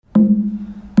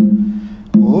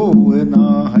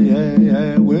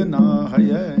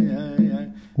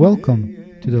Welcome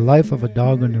to the Life of a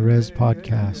Dog on the Rez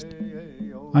podcast.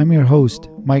 I'm your host,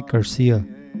 Mike Garcia.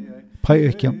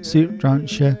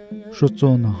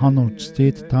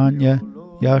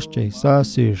 Yah-Schay.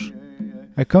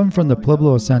 I come from the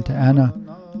pueblo of Santa Ana,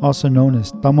 also known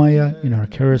as Tamaya in our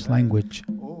Keres language.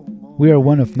 We are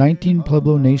one of 19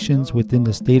 Pueblo nations within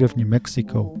the state of New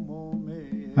Mexico.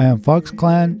 I am Fox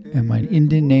Clan and my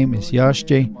Indian name is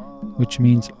Yah-Schay, which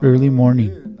means early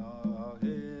morning.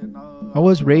 I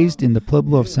was raised in the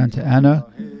pueblo of Santa Ana.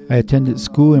 I attended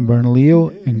school in Bernalillo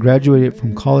and graduated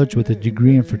from college with a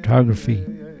degree in photography.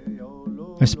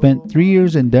 I spent 3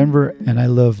 years in Denver and I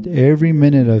loved every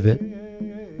minute of it.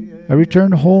 I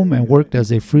returned home and worked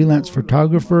as a freelance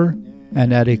photographer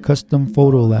and at a custom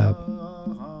photo lab.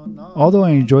 Although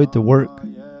I enjoyed the work,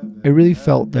 I really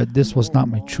felt that this was not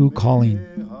my true calling.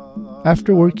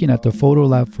 After working at the photo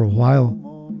lab for a while,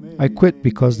 I quit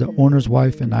because the owner's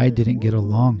wife and I didn't get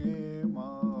along.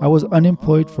 I was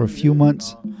unemployed for a few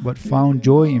months, but found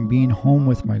joy in being home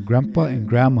with my grandpa and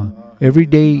grandma every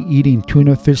day eating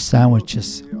tuna fish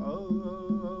sandwiches.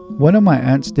 One of my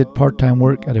aunts did part-time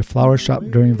work at a flower shop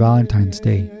during Valentine's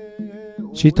Day.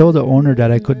 She told the owner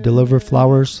that I could deliver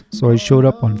flowers, so I showed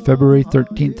up on February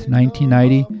 13th,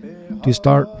 1990 to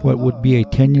start what would be a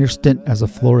 10-year stint as a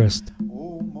florist.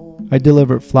 I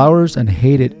delivered flowers and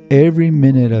hated every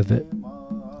minute of it,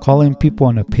 calling people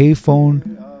on a payphone,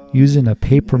 using a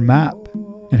paper map,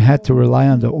 and had to rely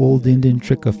on the old Indian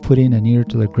trick of putting an ear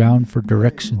to the ground for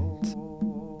directions.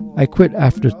 I quit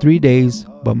after 3 days,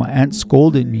 but my aunt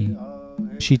scolded me.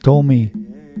 She told me,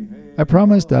 "I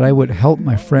promised that I would help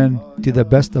my friend to the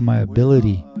best of my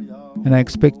ability, and I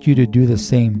expect you to do the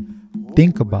same.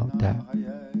 Think about that."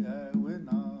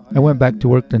 I went back to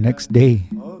work the next day.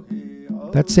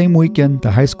 That same weekend,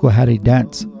 the high school had a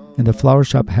dance, and the flower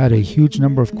shop had a huge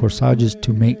number of corsages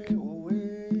to make.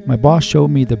 My boss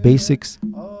showed me the basics,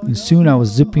 and soon I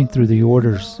was zipping through the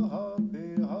orders.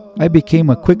 I became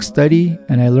a quick study,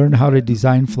 and I learned how to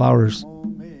design flowers.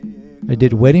 I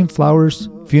did wedding flowers,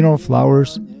 funeral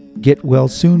flowers, get well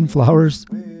soon flowers,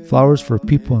 flowers for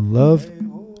people in love,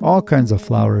 all kinds of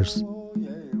flowers.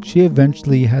 She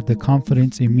eventually had the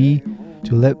confidence in me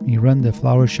to let me run the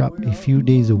flower shop a few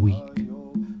days a week.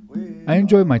 I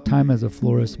enjoyed my time as a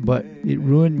florist, but it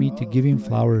ruined me to giving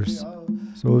flowers.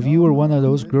 So if you were one of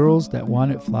those girls that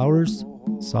wanted flowers,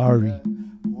 sorry.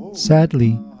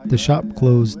 Sadly, the shop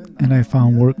closed and I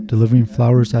found work delivering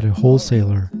flowers at a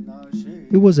wholesaler.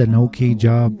 It was an okay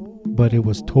job, but it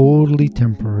was totally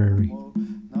temporary.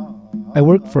 I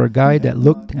worked for a guy that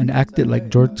looked and acted like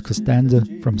George Costanza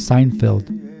from Seinfeld.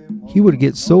 He would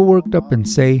get so worked up and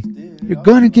say, "You're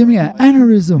gonna give me an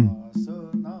aneurysm."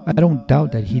 I don't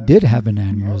doubt that he did have an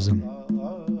aneurysm.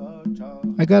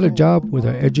 I got a job with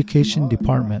our education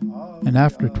department, and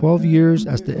after 12 years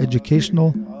as the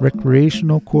educational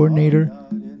recreational coordinator,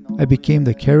 I became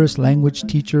the Keres language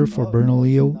teacher for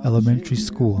Bernalillo Elementary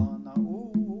School.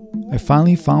 I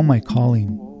finally found my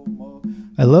calling.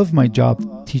 I love my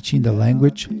job teaching the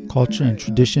language, culture, and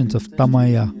traditions of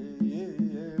Tamaya.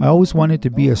 I always wanted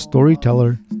to be a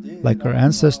storyteller, like our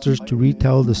ancestors, to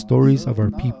retell the stories of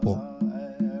our people.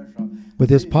 With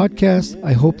this podcast,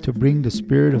 I hope to bring the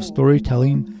spirit of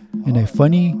storytelling in a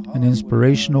funny and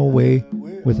inspirational way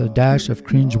with a dash of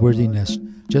cringe-worthiness,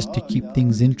 just to keep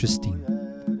things interesting.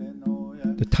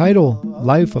 The title,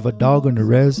 Life of a Dog on the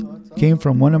Rez, came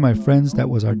from one of my friends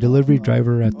that was our delivery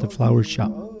driver at the flower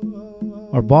shop.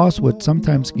 Our boss would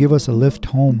sometimes give us a lift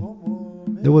home.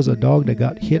 There was a dog that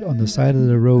got hit on the side of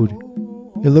the road.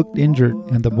 It looked injured,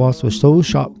 and the boss was so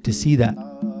shocked to see that.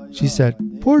 She said,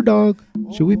 "Poor dog,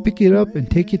 should we pick it up and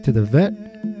take it to the vet?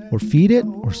 Or feed it?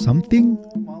 Or something?"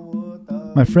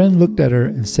 My friend looked at her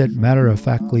and said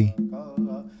matter-of-factly,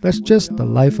 "That's just the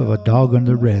life of a dog on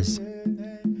the rez."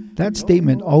 That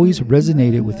statement always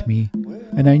resonated with me,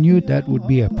 and I knew that would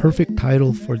be a perfect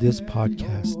title for this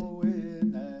podcast.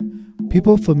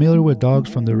 People familiar with dogs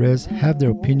from the rez have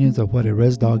their opinions of what a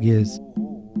Rez Dog is.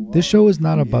 This show is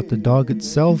not about the dog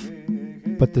itself,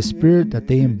 but the spirit that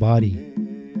they embody.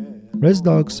 Rez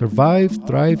Dogs survive,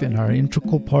 thrive, and are an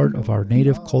integral part of our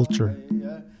native culture.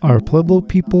 Our Pueblo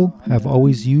people have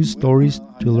always used stories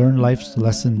to learn life's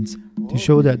lessons, to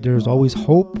show that there is always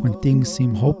hope when things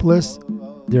seem hopeless,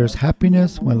 there is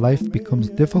happiness when life becomes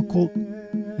difficult,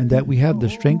 and that we have the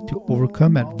strength to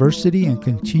overcome adversity and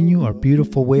continue our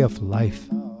beautiful way of life.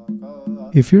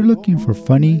 If you're looking for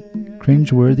funny,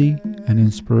 cringe-worthy, and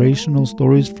inspirational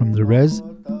stories from the Rez,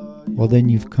 well then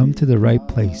you've come to the right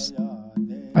place.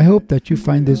 I hope that you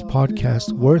find this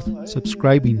podcast worth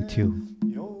subscribing to.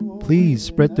 Please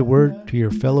spread the word to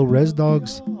your fellow Rez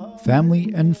Dogs,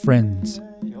 family, and friends.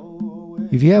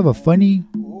 If you have a funny,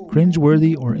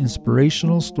 cringe-worthy, or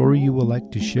inspirational story you would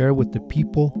like to share with the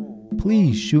people,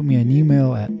 please shoot me an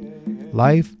email at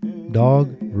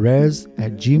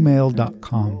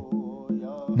lifedogrez@gmail.com.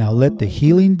 Now let the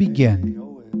healing begin.